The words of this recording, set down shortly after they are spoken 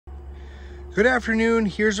Good afternoon.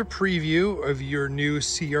 Here's a preview of your new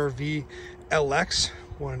CR-V LX.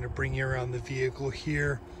 Wanted to bring you around the vehicle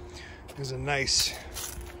here. There's a nice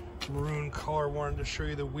maroon color. Wanted to show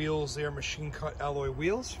you the wheels. They are machine cut alloy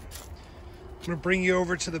wheels. I'm going to bring you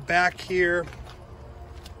over to the back here.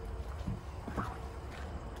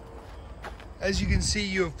 As you can see,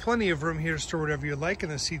 you have plenty of room here to store whatever you like,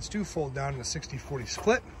 and the seats do fold down in a 60-40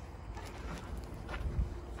 split.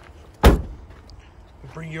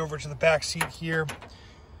 Bring you over to the back seat here.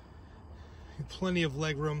 Plenty of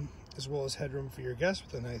leg room as well as headroom for your guests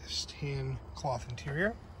with a nice tan cloth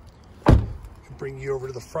interior. Bring you over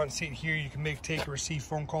to the front seat here. You can take or receive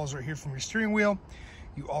phone calls right here from your steering wheel.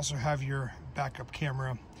 You also have your backup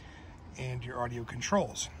camera and your audio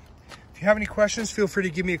controls. If you have any questions, feel free to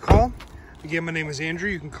give me a call. Again, my name is Andrew.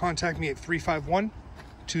 You can contact me at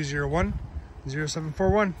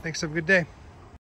 351-201-0741. Thanks. Have a good day.